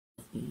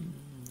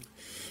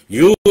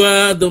You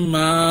are the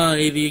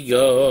mighty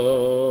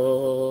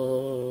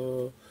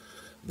God,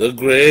 the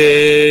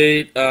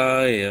great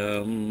I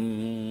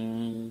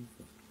am.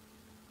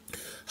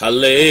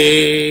 Hallelujah.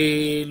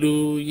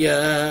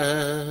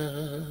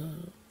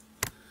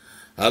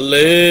 Hallelujah.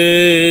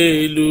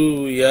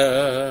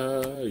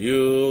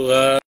 You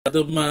are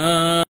the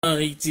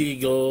mighty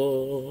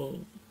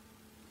God.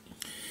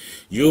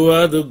 You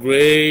are the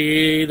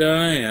great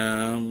I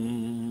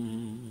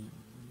am.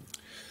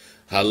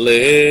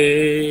 Hallelujah.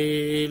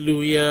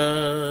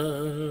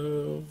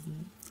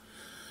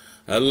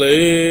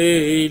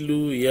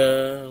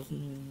 Hallelujah.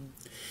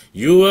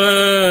 You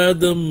are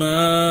the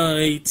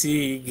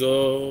mighty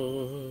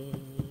God,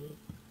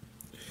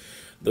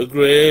 the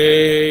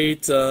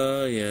great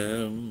I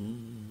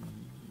am.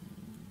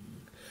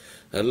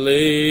 Hallelujah.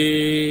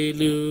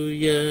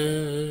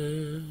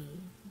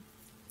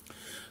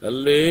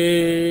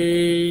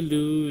 Hallelujah.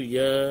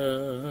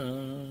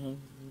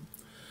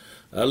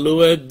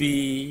 Hallowed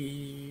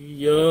be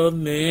your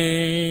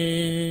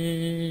name.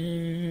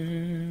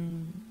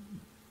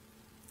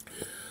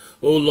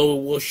 Oh Lord,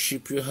 we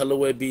worship you.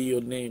 Hallowed be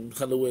your name.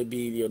 Hallowed be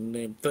your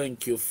name.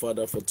 Thank you,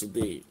 Father, for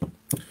today.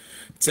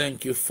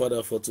 Thank you,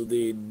 Father, for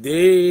today.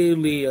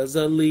 Daily as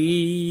I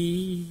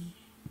live,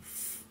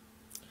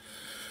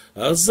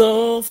 as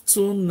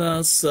often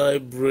as I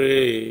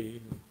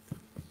pray,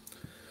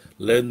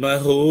 let my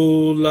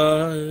whole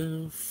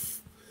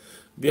life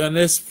be an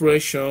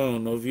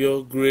expression of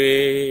your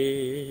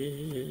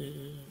grace.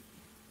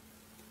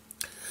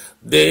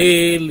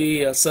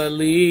 Daily as I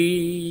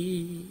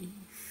live,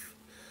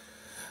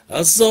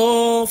 as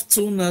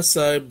often as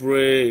I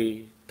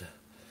pray,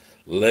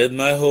 let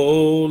my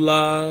whole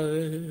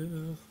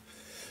life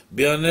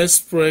be an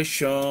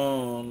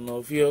expression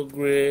of your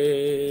grace.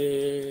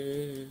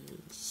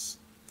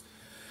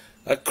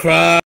 I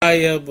cry,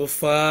 Abba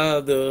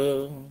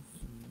Father,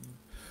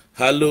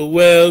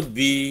 hallowed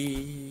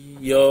be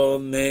your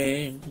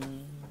name.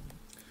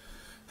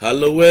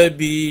 Hallowed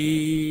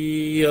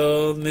be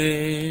your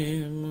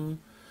name.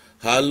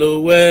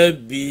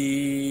 Hallowed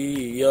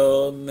be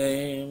your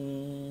name.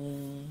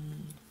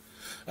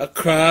 I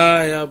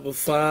cry, Abba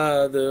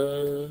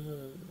Father,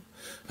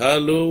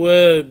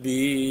 hallowed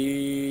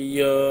be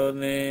your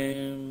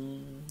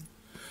name.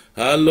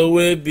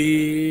 Hallowed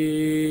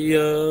be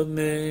your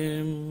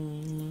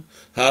name.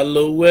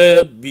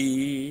 Hallowed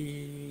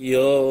be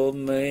your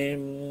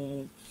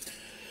name.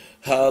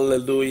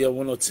 Hallelujah. I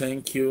want to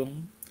thank you.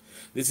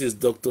 This is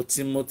Dr.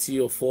 Timothy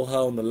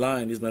Ofoha on the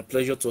line. It's my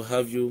pleasure to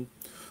have you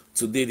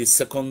today, the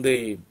second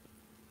day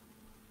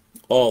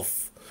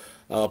of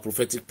our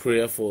prophetic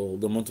prayer for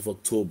the month of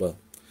October.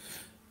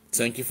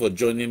 Thank you for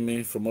joining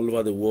me from all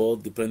over the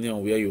world, depending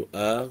on where you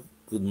are.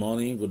 Good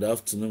morning, good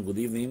afternoon, good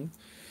evening.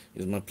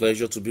 It's my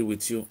pleasure to be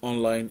with you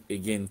online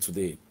again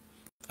today.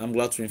 I'm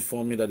glad to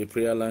inform you that the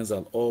prayer lines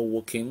are all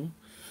working,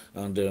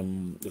 and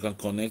you can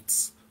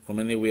connect from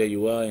anywhere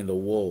you are in the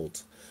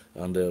world.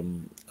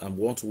 And I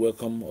want to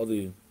welcome all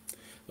the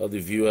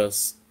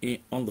viewers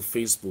on the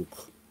Facebook.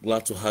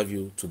 Glad to have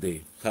you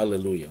today.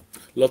 Hallelujah.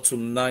 Lord,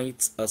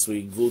 tonight as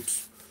we go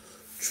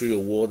through your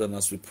word and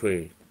as we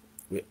pray,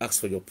 we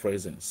ask for your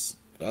presence.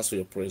 We ask for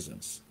your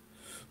presence.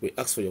 We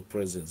ask for your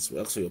presence. We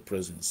ask for your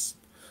presence.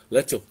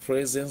 Let your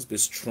presence be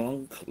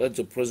strong. Let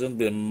your presence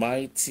be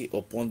mighty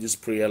upon this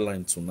prayer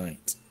line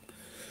tonight.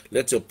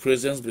 Let your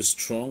presence be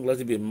strong. Let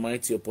it be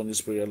mighty upon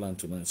this prayer line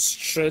tonight.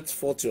 Stretch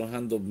forth your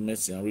hand of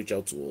mercy and reach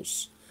out to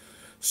us.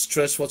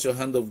 Stretch forth your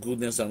hand of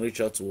goodness and reach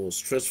out to us.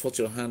 Stretch forth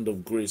your hand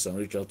of grace and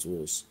reach out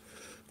to us.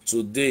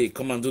 Today,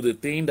 come and do the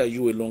thing that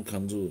you alone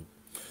can do.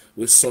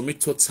 We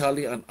submit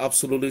totally and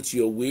absolutely to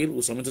your will.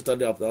 We submit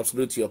totally and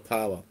absolutely to your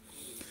power.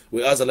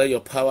 We ask that let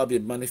your power be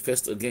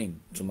manifest again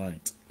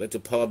tonight. Let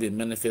your power be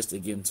manifest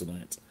again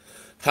tonight.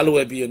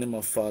 Hallowed be your name,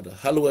 our Father.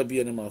 Hallowed be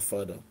your name, our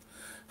Father.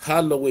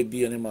 Hallowed be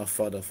your name, our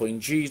Father. For in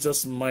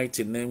Jesus'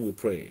 mighty name we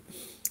pray.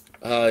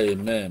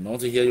 Amen. I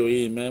want to hear your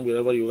amen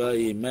wherever you are.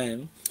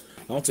 Amen.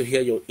 I want to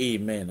hear your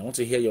amen. I want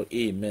to hear your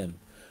amen.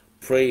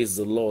 Praise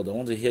the Lord. I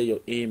want to hear your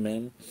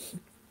amen.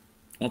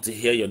 I want to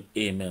hear your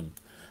amen.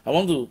 I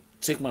want to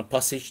take my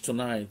passage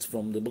tonight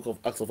from the book of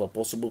Acts of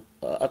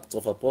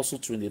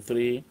Apostles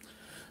 23.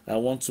 I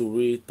want to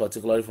read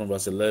particularly from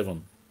verse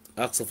 11.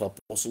 Acts of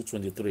Apostles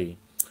 23.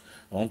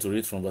 I want to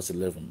read from verse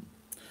 11.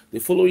 The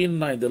following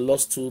night the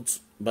Lord stood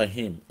by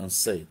him and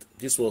said,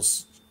 this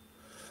was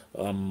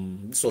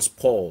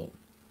Paul,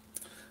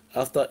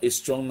 after a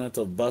strong night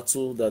of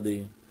battle that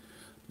the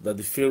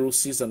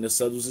Pharisees and the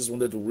Sadducees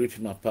wanted to rip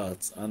him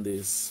apart, and the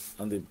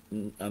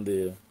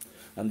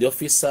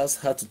officers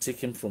had to take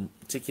him from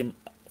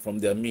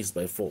their midst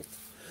by force.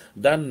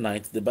 That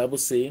night, the Bible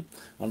says,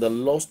 and the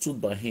Lord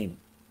stood by him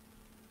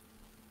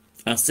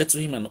and said to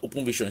him an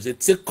open vision. He said,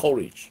 take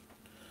courage,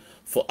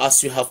 for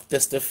as you have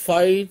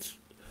testified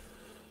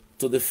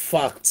to the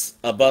facts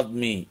about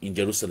me in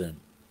Jerusalem,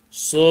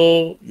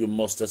 so you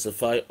must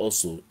testify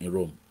also in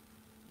Rome.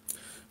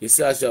 He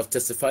said, as you have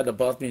testified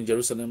about me in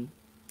Jerusalem,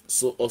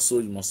 so also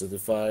you must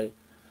testify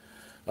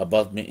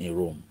about me in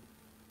Rome.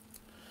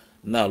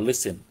 Now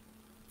listen.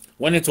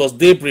 When it was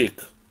daybreak,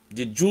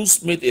 the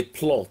Jews made a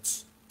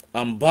plot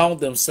and bound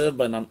themselves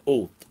by an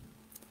oath,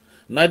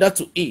 neither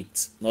to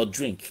eat nor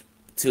drink,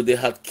 till they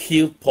had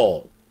killed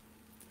Paul.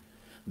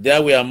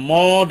 There were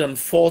more than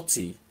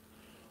 40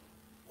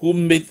 who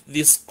made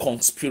this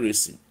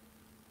conspiracy,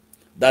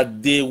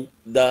 that they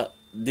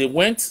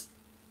went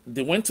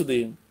to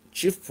the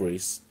chief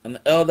priests and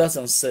elders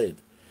and said,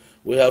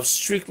 "We have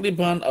strictly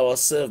bound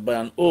ourselves by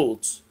an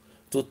oath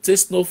to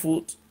taste no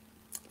food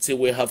till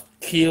we have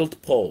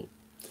killed Paul.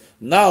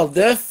 Now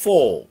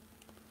therefore,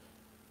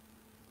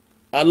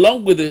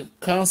 along with the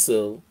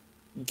council,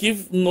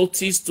 give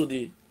notice to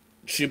the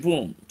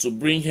tribune to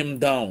bring him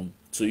down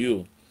to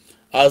you,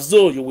 as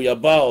though you were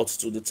about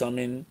to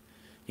determine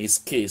his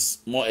case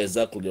more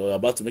exactly, or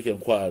about to make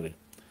inquiry,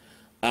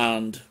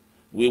 and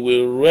we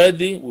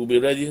will be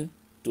ready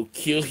to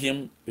kill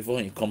him before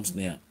he comes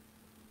near."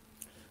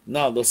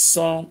 Now the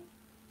son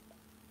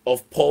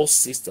of Paul's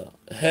sister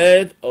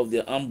heard of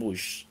the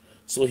ambush,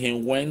 so he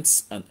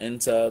went and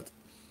entered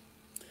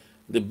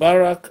the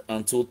barrack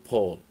and told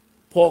Paul.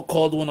 Paul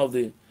called one of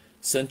the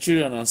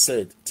centurion and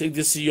said, "Take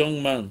this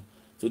young man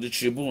to the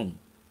tribune,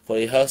 for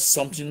he has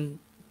something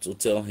to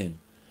tell him."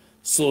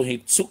 So he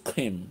took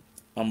him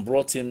and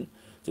brought him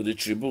to the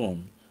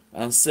tribune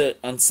and said,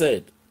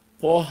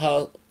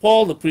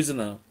 Paul the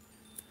prisoner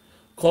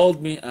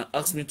called me and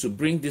asked me to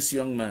bring this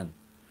young man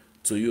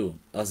to you,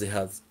 as he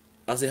has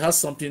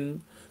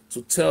something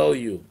to tell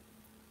you.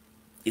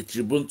 The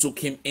tribune took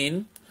him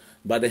in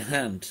by the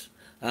hand,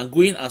 and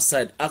going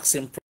aside asked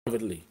him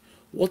privately,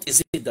 "What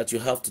is it that you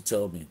have to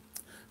tell me?"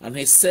 And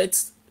he said,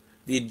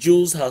 "The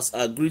Jews has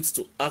agreed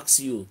to ask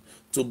you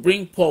to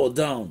bring Paul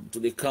down to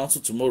the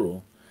council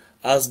tomorrow,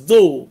 as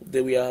though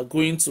they were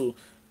going to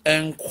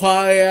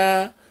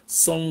inquire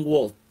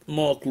somewhat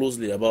more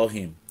closely about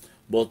him.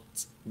 But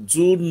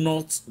do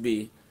not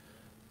be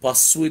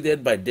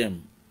persuaded by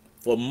them,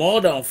 for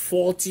more than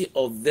 40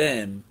 of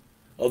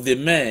the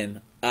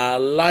men, are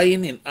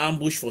lying in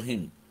ambush for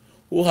him,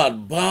 who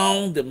had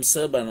bound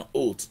themselves by an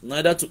oath,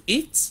 neither to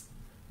eat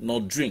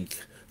nor drink,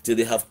 till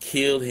they have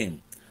killed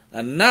him.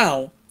 And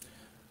now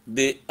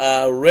they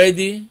are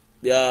ready,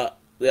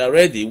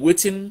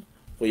 waiting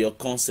for your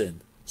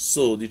consent."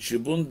 So the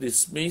tribune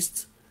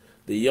dismissed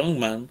the young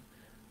man,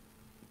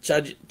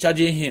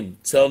 charging him,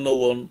 "Tell no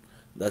one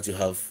that you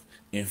have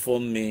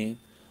informed me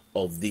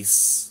of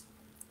these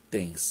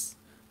things."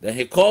 Then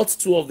he called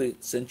two of the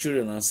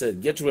centurion and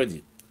said, Get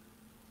ready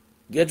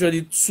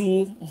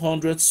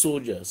 200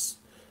 soldiers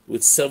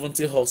with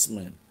 70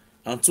 horsemen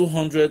and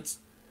 200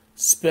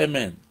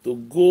 spearmen to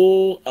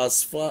go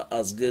as far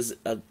as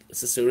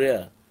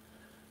Caesarea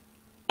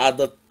at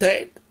the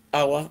 3rd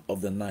hour of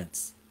the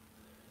night.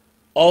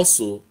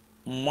 Also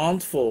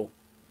mount for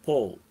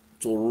Paul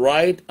to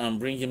ride and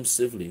bring him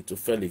safely to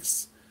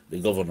Felix the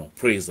governor.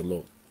 Praise the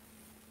Lord.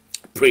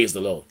 Praise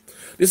the Lord.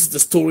 This is the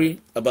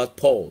story about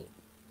Paul.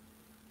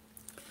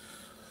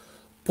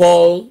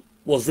 Paul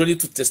was ready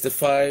to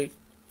testify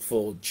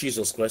for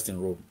Jesus Christ in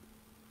Rome.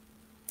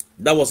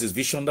 That was his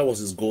vision, that was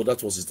his goal,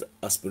 that was his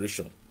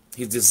aspiration.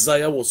 His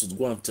desire was to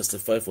go and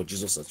testify for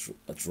Jesus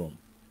at Rome.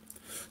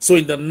 So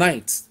in the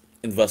night,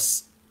 in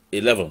verse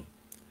 11,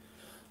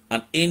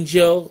 an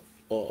angel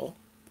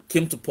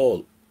came to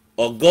Paul,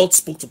 or God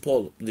spoke to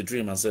Paul in the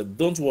dream and said,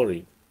 "Don't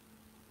worry.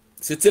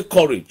 Say, take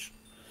courage.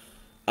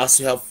 As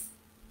you have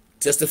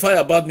testified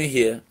about me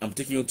here, I'm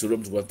taking you to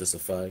Rome to go and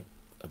testify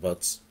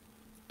about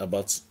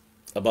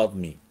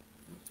me."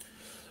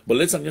 But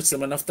ladies and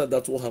gentlemen, after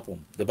that, what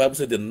happened? The Bible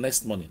said the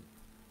next morning,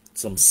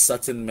 some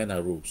certain men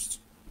arose.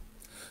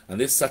 And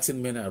these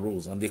certain men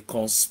arose, and they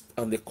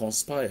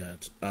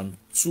conspired and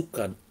took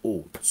an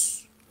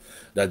oath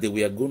that they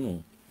were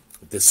going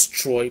to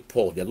destroy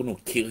Paul. They are going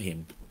to kill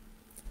him.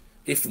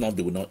 If not,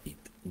 they will not eat.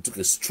 They took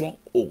a strong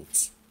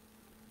oath.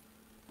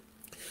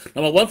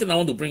 Now, one thing I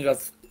want to bring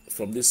out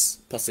from this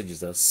passage is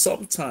that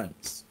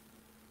sometimes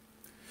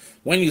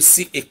when you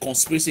see a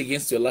conspiracy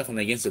against your life and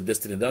against your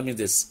destiny, that means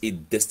there's a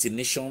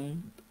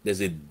destination,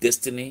 there's a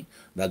destiny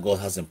that God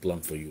has in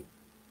plan for you.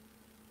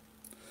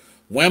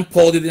 When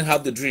Paul didn't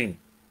have the dream,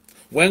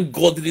 when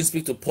God didn't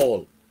speak to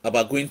Paul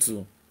about going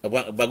to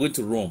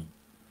Rome,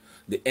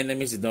 the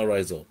enemies did not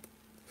rise up.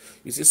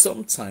 You see,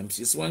 sometimes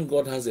it's when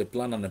God has a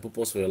plan and a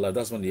purpose for your life,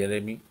 that's when the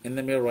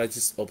enemy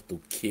rises up to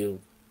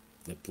kill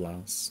the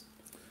plans,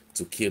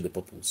 to kill the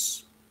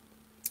purpose.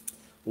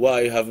 Why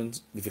are you having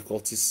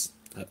difficulties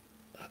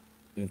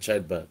in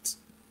childbirth?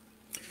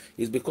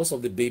 It's because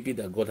of the baby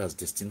that God has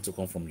destined to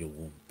come from your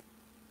womb.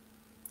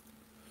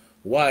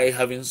 Why are you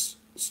having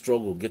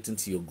struggle getting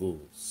to your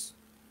goals?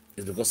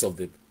 It's because of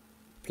the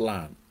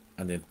plan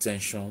and the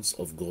intentions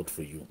of God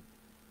for you.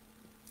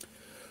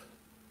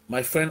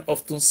 My friend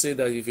often say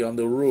that if you're on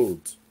the road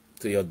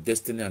to your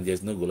destiny and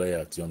there's no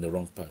Goliath, you're on the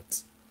wrong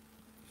path.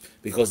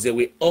 Because there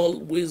will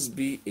always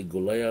be a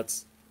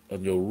Goliath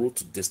on your road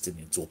to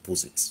destiny to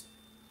oppose it.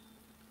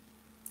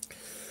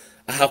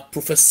 I have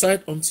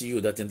prophesied unto you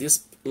that in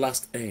this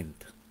last end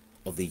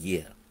of the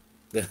year,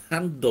 the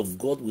hand of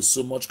God will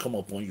so much come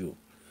upon you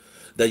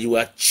that you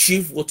will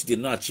achieve what you did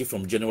not achieve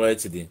from January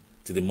to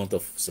the month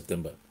of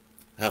September.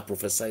 I have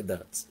prophesied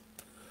that.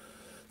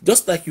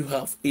 Just like you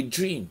have a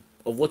dream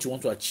of what you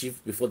want to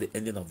achieve before the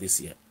ending of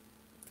this year.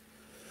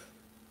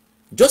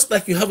 Just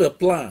like you have a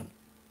plan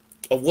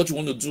of what you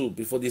want to do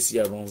before this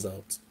year runs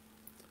out.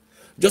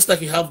 Just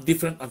like you have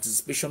different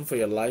anticipation for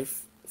your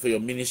life, for your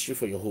ministry,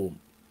 for your home.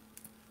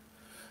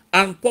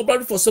 And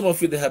probably for some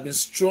of you, there have been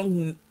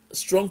strong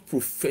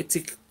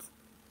prophetic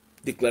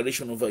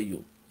declaration over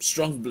you.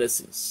 Strong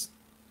blessings.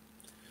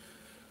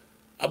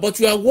 But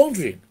you are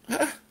wondering,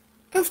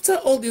 after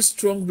all these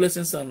strong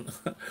blessings and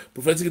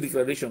prophetic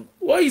declaration,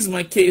 why is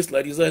my case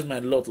like this? Why is my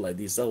lot like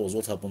this? That was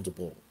what happened to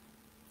Paul.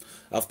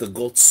 After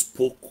God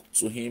spoke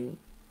to him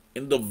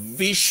in the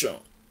vision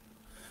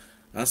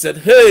and said,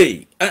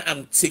 hey, I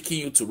am taking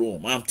you to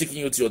Rome. I am taking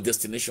you to your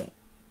destination.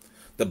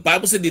 The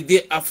Bible said the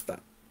day after,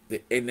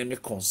 the enemy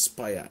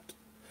conspired.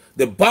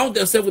 They bound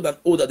themselves with an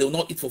oath that they will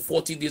not eat for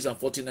 40 days and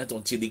 40 nights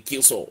until they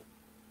kill Saul,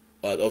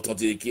 or until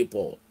they kill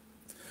Paul.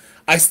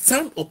 I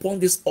stand upon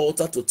this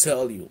altar to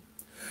tell you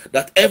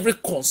that every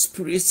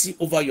conspiracy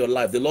over your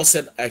life, the Lord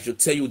said, I should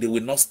tell you they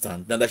will not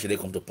stand, neither shall they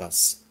come to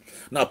pass.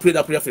 Now pray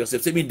that prayer for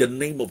yourself. Say me in the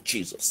name of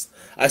Jesus.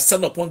 I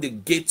stand upon the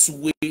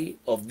gateway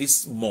of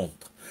this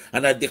month,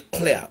 and I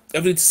declare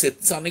every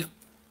satanic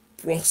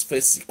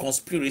prophecy,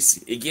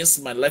 conspiracy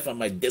against my life and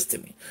my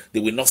destiny,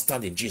 they will not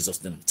stand in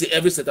Jesus' name. See,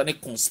 every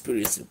satanic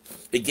conspiracy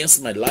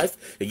against my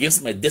life,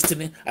 against my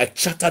destiny, I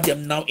shatter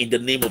them now in the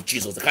name of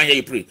Jesus. I can't hear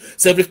you pray.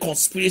 So every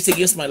conspiracy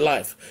against my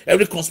life,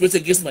 every conspiracy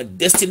against my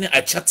destiny,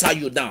 I shatter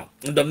you down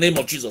in the name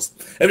of Jesus.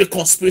 Every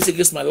conspiracy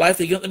against my life,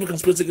 every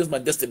conspiracy against my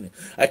destiny,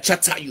 I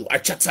shatter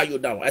you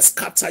down. I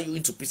scatter you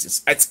into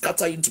pieces. I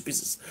scatter you into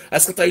pieces. I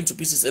scatter you into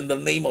pieces in the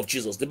name of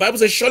Jesus. The Bible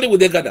says, surely will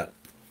they gather,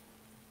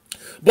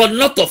 but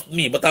not of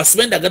me, but as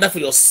when they gather for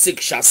your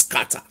sake shall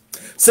scatter.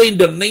 Say in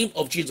the name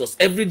of Jesus,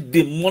 every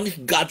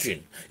demonic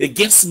gathering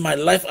against my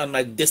life and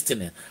my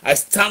destiny, I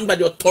stand by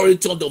the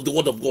authority of the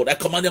word of God. I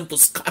command them to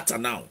scatter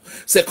now.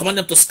 Say, command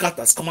them to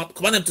scatter.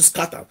 Command them to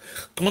scatter.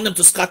 Command them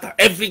to scatter.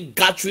 Every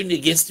gathering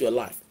against your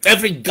life,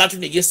 every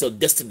gathering against your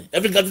destiny,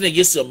 every gathering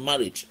against your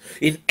marriage,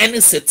 in any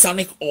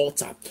satanic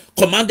altar,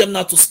 command them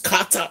now to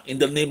scatter in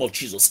the name of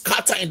Jesus.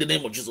 Scatter in the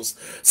name of Jesus.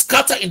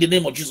 Scatter in the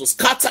name of Jesus.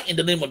 Scatter in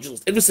the name of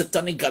Jesus. Every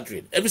satanic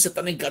gathering, every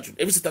satanic gathering,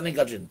 every satanic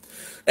gathering,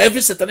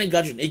 every satanic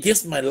gathering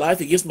against my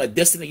life, against my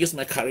destiny, against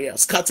my career,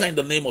 scatter in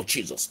the name of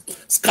Jesus.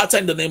 Scatter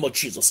in the name of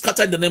Jesus.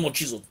 Scatter in the name of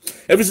Jesus.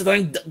 Every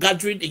satanic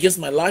gathering against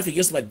my life,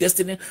 against my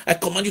destiny, I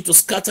command you to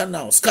scatter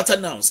now. Scatter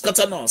now.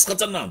 Scatter now.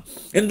 Scatter now.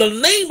 In the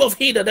name of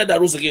He that died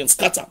and rose again,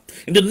 scatter.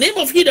 In the name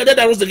of He that died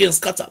and rose again,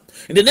 scatter.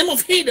 In the name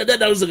of He that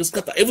died and rose again,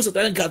 scatter. Every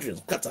satanic gathering,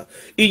 scatter.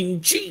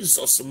 In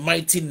Jesus'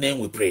 mighty name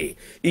we pray.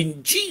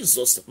 In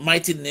Jesus'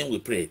 mighty name we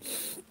pray.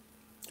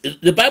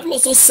 The Bible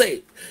also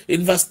said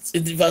in verse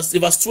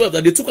 12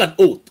 that they took an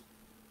oath.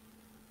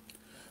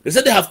 They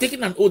said they have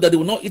taken an oath that they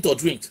will not eat or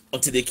drink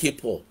until they kill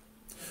Paul.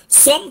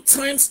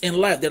 Sometimes in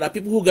life, there are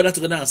people who gather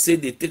together and say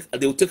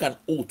they will take an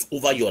oath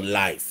over your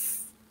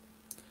life.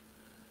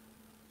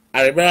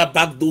 I remember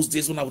back those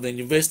days when I was in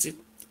university,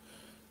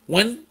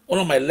 when one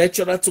of my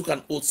lecturers took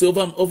an oath, so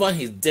over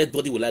his dead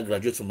body will I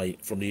graduate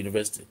from the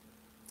university.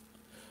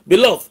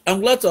 Beloved, I'm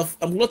glad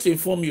to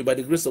inform you by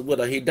the grace of God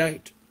that he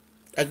died.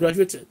 I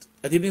graduated.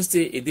 I didn't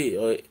stay a day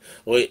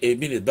or a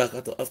minute back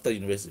after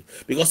university,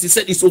 because he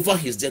said it's over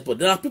his dead body.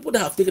 There are people that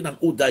have taken an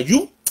oath that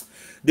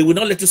they will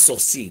not let you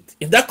succeed.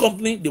 In that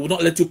company, they will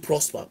not let you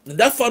prosper. In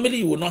that family,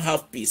 you will not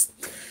have peace.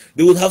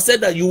 They would have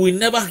said that you will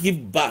never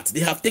give birth. They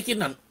have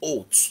taken an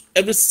oath,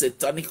 every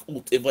satanic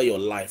oath over your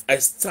life. I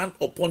stand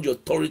upon the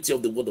authority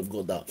of the word of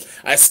God now.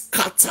 I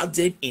scatter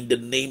them in the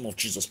name of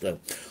Jesus Christ.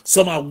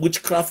 Some are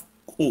witchcraft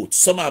oaths,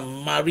 some are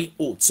married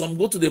oaths, some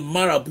go to the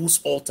marabouts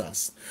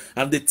altars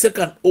and they take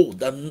an oath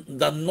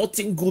that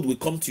nothing good will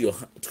come to your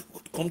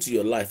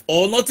life,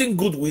 or nothing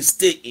good will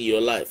stay in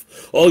your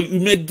life, or you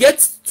may get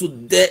to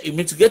the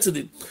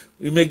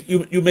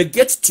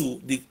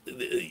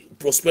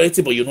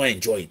prosperity, but you not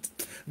enjoy it.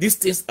 These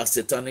things are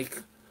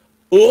satanic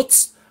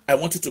oaths. I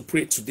want you to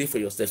pray today for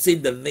yourself. Say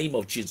in the name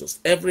of Jesus,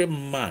 every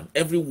man,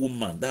 every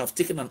woman that have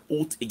taken an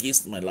oath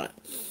against my life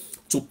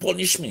to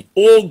punish me,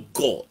 oh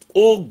God,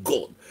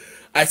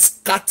 I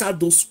scatter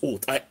those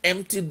oaths. I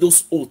empty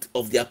those oaths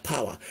of their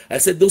power. I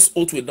said those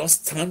oaths will not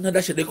stand,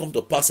 neither shall they come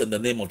to pass in the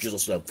name of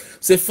Jesus Christ.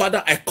 Say,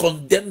 Father, I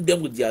condemn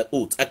them with their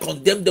oath. I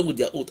condemn them with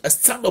their oath. I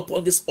stand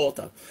upon this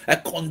altar. I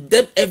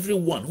condemn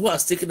everyone who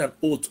has taken an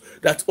oath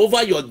that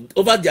over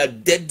their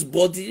dead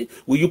body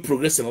will you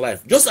progress in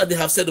life. Just as they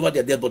have said over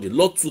their dead body,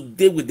 Lord,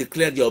 today we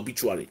declare their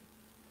obituary.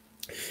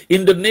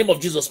 In the name of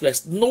Jesus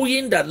Christ,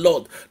 knowing that,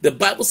 Lord, the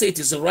Bible says it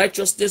is a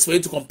righteousness for you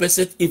to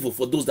compensate evil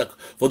for those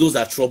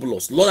that trouble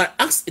us. Lord, I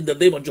ask in the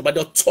name of Jesus, by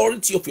the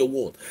authority of your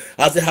word,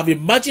 as they have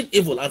imagined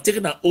evil and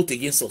taken an oath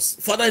against us,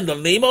 Father, in the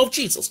name of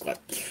Jesus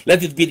Christ,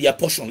 let it be their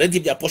portion. Let it be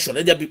their portion.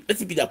 Let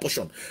it be their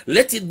portion.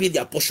 Let it be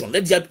their portion.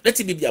 Let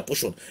it be their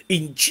portion.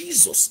 In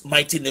Jesus'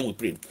 mighty name, we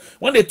pray.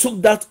 When they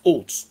took that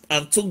oath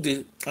and told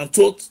the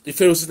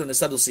Pharisees and the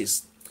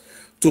Sadducees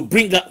to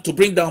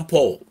bring down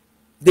Paul,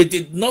 They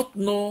did not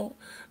know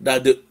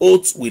that the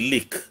oath will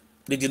leak.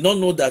 They did not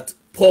know that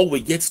Paul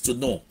will get to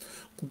know.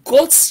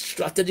 God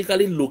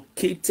strategically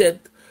located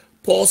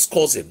Paul's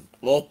cousin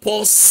or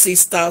Paul's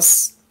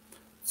sister's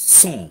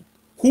son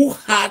who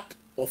had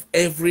of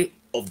every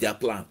of their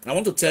plan. I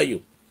want to tell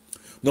you,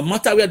 no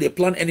matter where they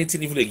plan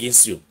anything evil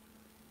against you,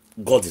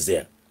 God is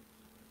there.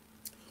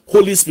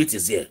 Holy Spirit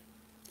is there.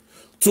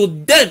 To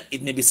them,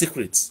 it may be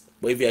secrets,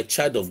 but if you're a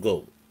child of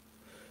God,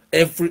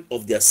 every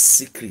of their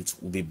secrets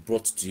will be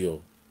brought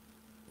to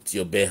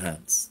your bare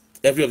hands.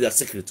 Every of their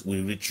secrets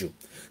will reach you.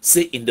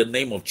 Say, in the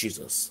name of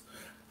Jesus,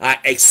 I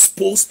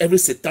expose every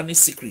satanic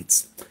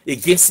secret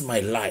against my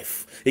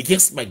life,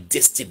 against my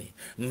destiny.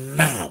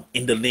 Now,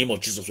 in the name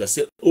of Jesus, I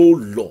say, oh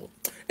Lord,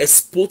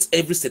 expose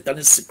every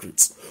satanic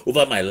secret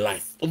over my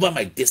life, over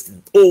my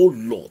destiny. Oh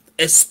Lord,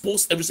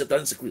 expose every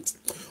satanic secret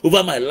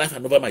over my life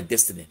and over my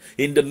destiny.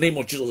 In the name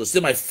of Jesus, I say,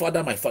 my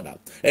Father,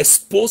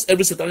 expose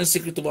every satanic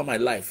secret over my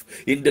life.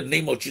 In the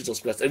name of Jesus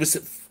Christ, every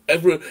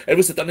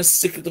satanic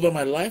secret over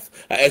my life,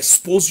 I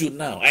expose you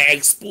now. I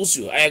expose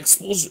you. I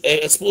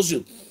expose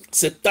you.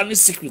 Satanic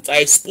secret, I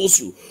expose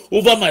you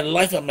over my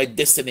life and my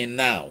destiny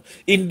now.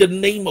 In the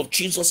name of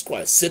Jesus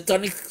Christ,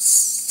 satanic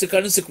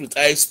secret,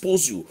 I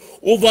expose you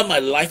over my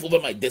life, over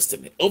my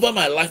destiny, over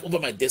my life, over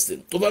my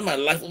destiny, over my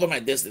life, over my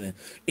destiny.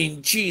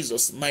 In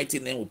Jesus' mighty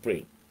name we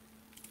pray.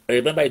 I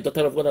remember a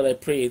daughter of God that I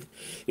prayed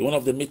in one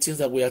of the meetings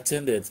that we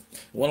attended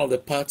in one of the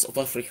parts of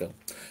Africa.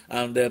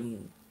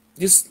 And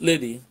this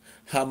lady,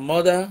 her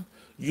mother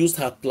used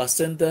her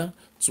placenta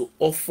to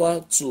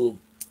offer to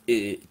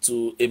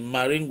a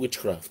marine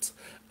witchcraft,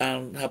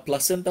 and her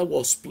placenta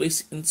was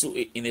placed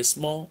in a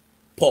small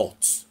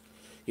pot,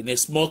 in a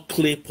small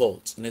clay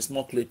pot,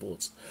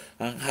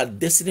 and her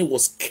destiny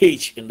was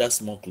caged in that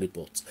small clay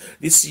pot.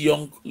 This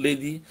young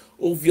lady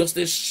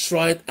obviously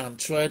tried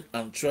and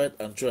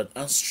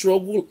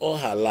struggled all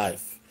her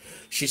life.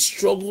 She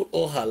struggled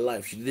all her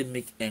life. She didn't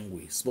make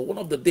anyways. But one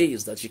of the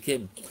days that she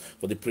came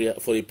for the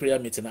prayer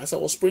meeting, as I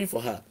was praying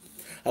for her,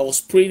 I was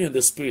praying in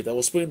the spirit.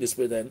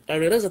 And I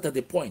realized that at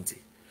the point,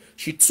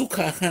 she took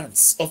her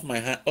hands off her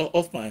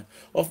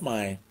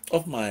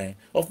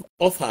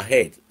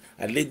head.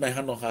 I laid my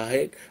hand on her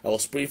head. I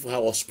was praying for her. I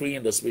was praying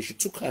in the spirit. She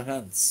took her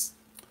hands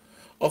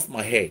off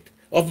my head.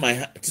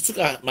 She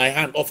took my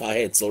hand off her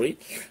head. Sorry,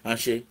 and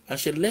she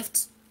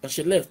left. And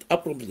she left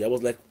abruptly. I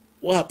was like,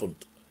 "What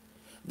happened?"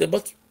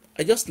 But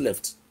I just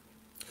left.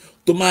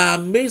 To my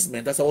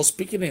amazement, as I was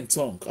speaking in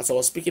tongue, and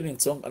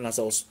as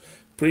I was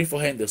praying for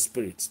her in the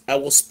spirit, I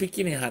was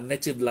speaking in her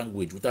native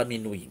language without me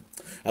knowing.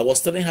 I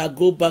was telling her,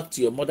 go back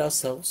to your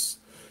mother's house,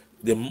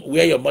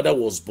 where your mother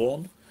was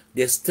born.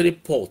 There's 3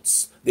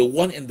 pots. The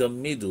one in the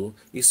middle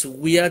is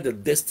where the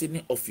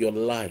destiny of your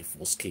life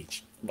was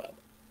caged.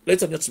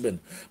 Ladies and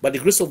gentlemen, by the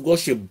grace of God,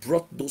 she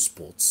brought those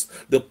pots.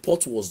 The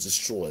pot was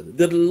destroyed.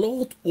 The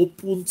Lord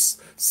opens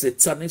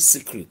satanic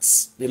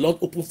secrets. The Lord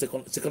opens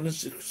satanic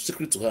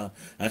secret to her,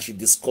 and she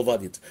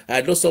discovered it.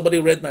 I know somebody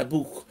read my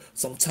book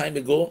some time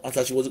ago,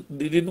 after she was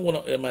reading one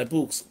of my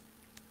books,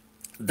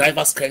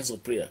 diverse kinds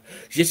of prayer.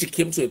 She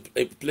came to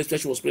a place where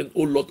she was praying,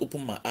 oh Lord,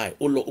 open my eye,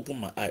 oh Lord, open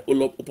my eye, oh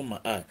Lord, open my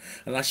eye.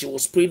 And as she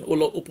was praying, oh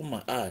Lord, open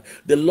my eye,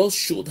 the Lord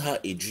showed her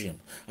a dream.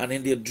 And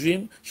in the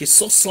dream, she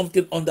saw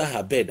something under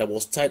her bed that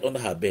was tied under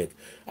her bed.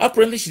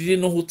 Apparently, she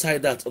didn't know who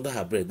tied that under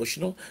her bed, but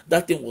she know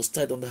that thing was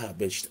tied under her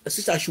bed.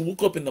 As she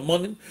woke up in the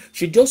morning,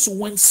 she just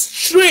went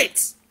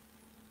straight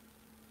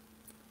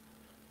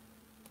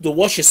to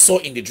what she saw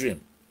in the dream.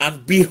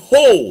 And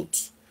behold,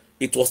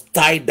 it was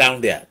tied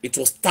down there.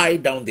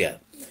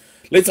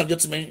 Ladies and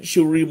gentlemen, she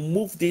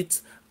removed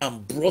it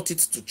and brought it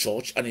to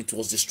church, and it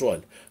was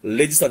destroyed.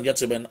 Ladies and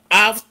gentlemen,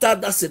 after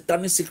that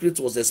satanic secret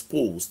was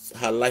exposed,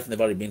 her life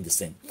never remained the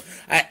same.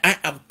 I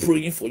am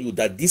praying for you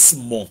that this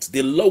month,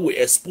 the Lord will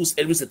expose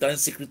every satanic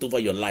secret over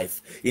your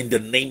life in the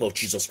name of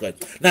Jesus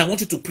Christ. Now, I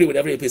want you to pray with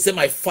every prayer. Say,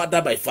 my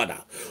Father,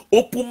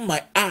 open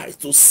my eyes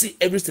to see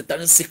every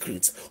satanic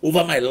secret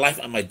over my life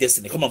and my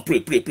destiny. Come on, pray.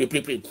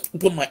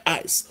 Open my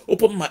eyes,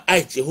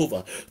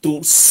 Jehovah,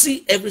 to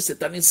see every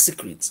satanic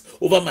secret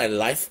over my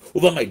life,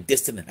 over my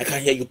destiny. I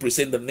can hear you pray.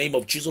 Say, in the name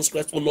of Jesus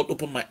Christ, oh Lord,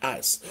 open my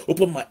eyes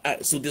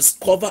to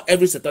discover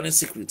every satanic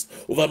secret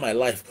over my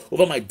life,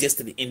 over my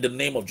destiny, in the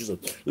name of Jesus.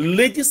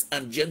 Ladies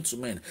and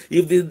gentlemen,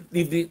 if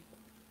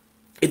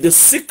the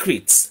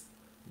secret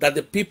that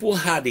the people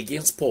had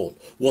against Paul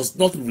was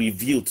not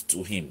revealed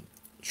to him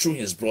through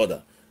his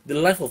brother, the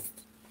life of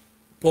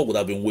Paul would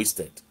have been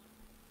wasted.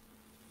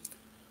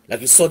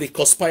 Like you saw, they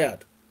conspired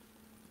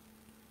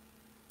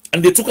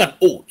and they took an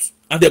oath,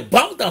 and they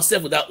bound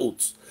themselves with that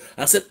oath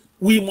and said,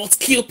 we must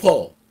kill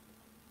Paul.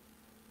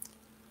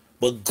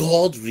 But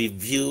God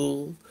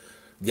revealed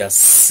their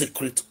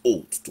secret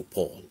oath to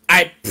Paul.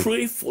 I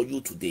pray for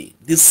you today.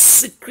 The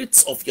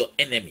secrets of your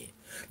enemy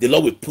The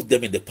Lord will put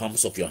them in the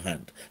palms of your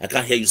hand. I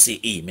can't hear you say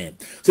amen.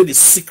 So the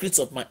secrets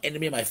of my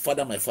enemy, my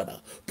father,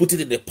 put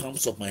it in the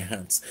palms of my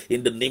hands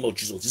in the name of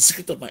Jesus. The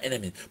secret of my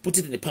enemy, put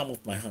it in the palm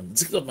of my hand. The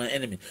secret of my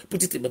enemy,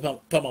 put it in the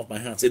palm of my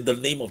hands in the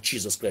name of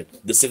Jesus Christ.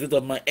 The secret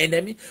of my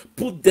enemy,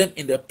 put them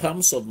in the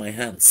palms of my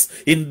hands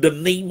in the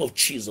name of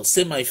Jesus.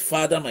 Say, my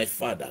father,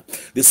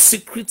 the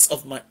secrets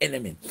of my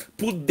enemy,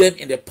 put them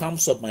in the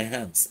palms of my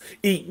hands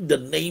in the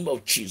name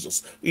of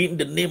Jesus. In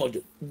the name of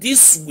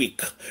this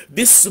week,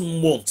 this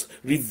month,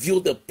 reveal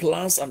the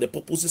plans and the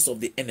purposes of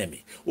the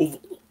enemy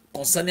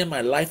concerning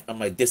my life and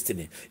my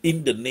destiny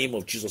in the name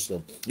of Jesus.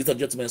 Ladies and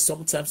gentlemen,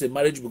 sometimes a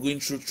marriage will be going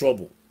through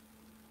trouble,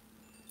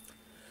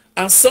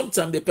 and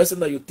sometimes the person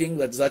that you think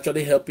that is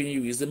actually helping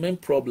you is the main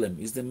problem,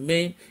 is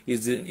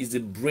the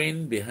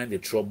brain behind the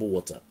trouble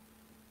water.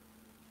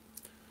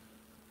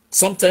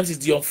 Sometimes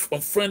it's your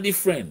unfriendly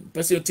friend,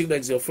 person you think that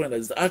is your friend, that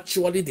is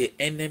actually the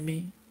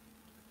enemy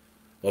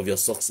of your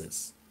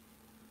success.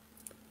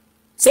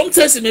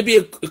 Sometimes it may be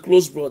a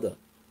close brother.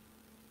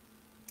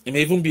 It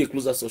may even be a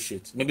close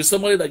associate. Maybe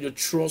somebody that you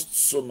trust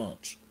so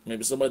much.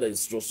 Maybe somebody that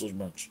you trust so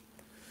much.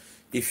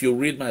 If you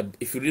read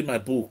my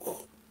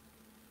book,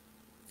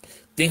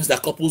 things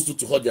that couples do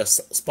to hurt their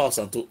spouse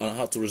and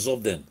how to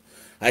resolve them,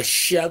 I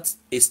shared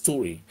a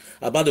story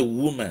about a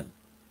woman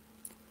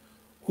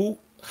who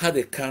had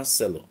a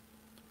counselor.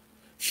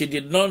 She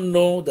did not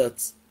know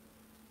that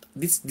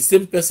the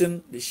same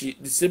person was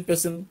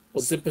the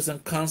same person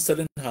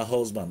counseling her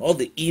husband. All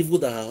the evil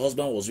that her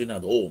husband was doing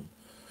at home,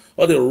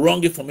 all the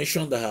wrong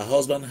information that her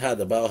husband had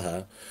about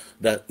her,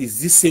 that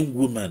is this same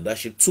woman that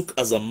she took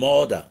as a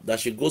mother, that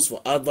she goes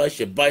for advice,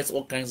 she buys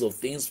all kinds of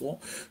things for,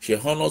 she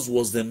honors,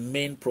 was the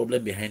main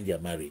problem behind their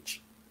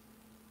marriage.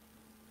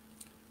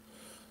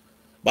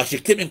 But she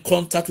came in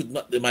contact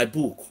with my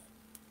book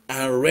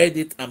and read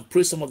it and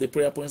prayed some of the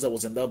prayer points that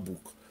was in that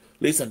book.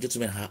 Ladies and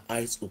gentlemen, her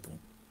eyes opened.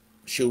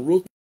 She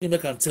wrote me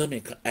back and tell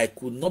me, I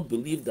could not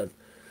believe that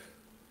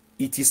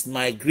it is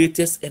my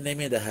greatest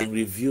enemy that I'm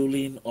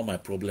revealing all my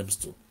problems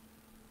to.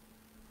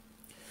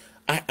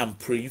 I am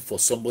praying for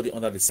somebody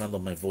under the sound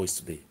of my voice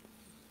today.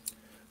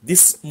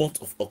 This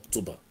month of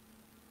October,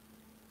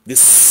 the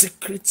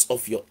secrets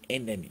of your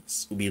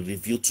enemies will be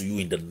revealed to you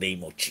in the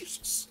name of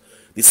Jesus.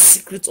 The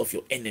secrets of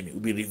your enemy will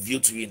be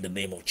revealed to you in the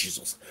name of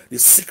Jesus. The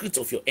secrets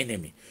of your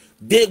enemy,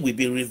 they will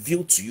be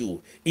revealed to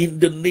you in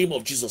the name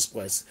of Jesus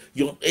Christ.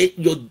 Your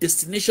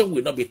destination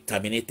will not be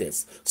terminated.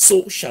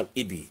 So shall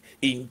it be.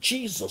 In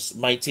Jesus'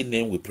 mighty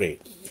name we pray.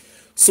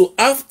 So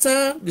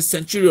after the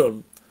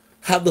centurion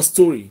had the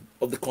story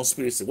of the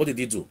conspiracy, what did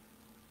he do?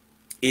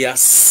 He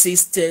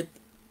assisted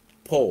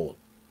Paul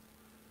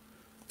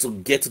to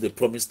get to the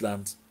promised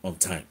land on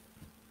time.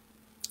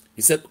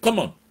 He said, come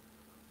on,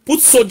 put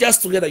soldiers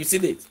together. You see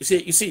it?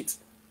 You see it?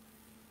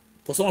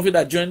 For some of you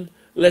that joined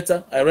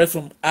later, I read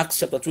from Acts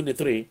chapter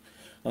 23,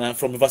 and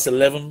from verse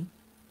 11,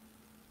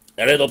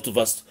 I read up to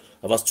verse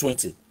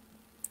 20.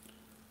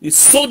 The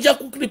soldier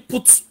quickly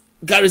put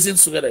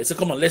garrisons together. He said,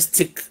 come on, let's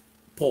take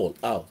Paul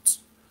out.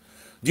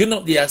 Do you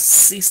know they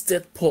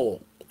assisted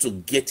Paul to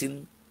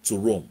getting to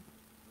Rome?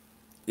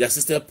 They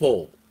assisted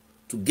Paul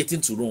to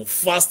getting to Rome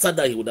faster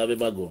than he would have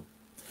ever gone.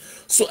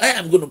 So I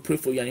am going to pray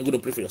for you, and you're going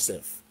to pray for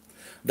yourself,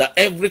 that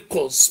every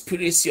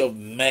conspiracy of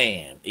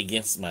man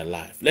against my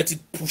life, let it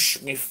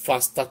push me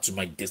faster to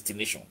my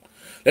destination.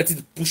 Let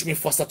it push me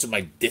faster to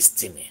my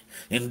destiny.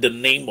 In the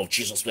name of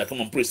Jesus, we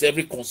come and praise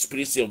every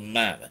conspiracy of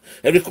man,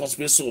 every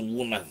conspiracy of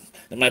woman,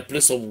 in my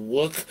place of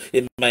work,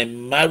 in my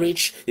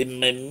marriage, in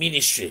my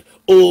ministry.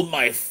 Oh,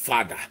 my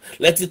Father,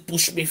 let it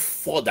push me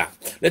further.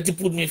 Let it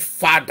put me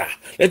farther.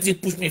 Let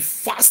it push me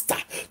faster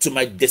to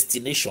my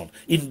destination.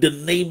 In the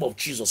name of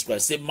Jesus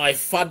Christ, say, my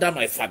Father,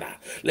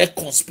 let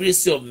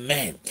conspiracy of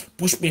men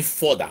push me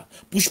further,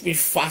 push me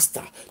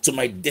faster to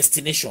my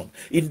destination.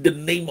 In the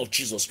name of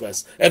Jesus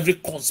Christ, every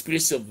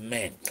conspiracy of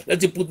men,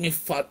 let it push me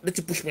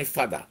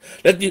further.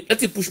 Let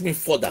it push me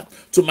further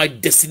to my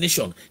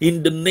destination.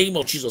 In the name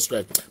of Jesus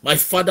Christ, my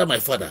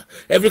Father,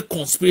 every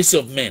conspiracy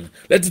of men,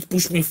 let it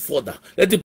push me further. Let it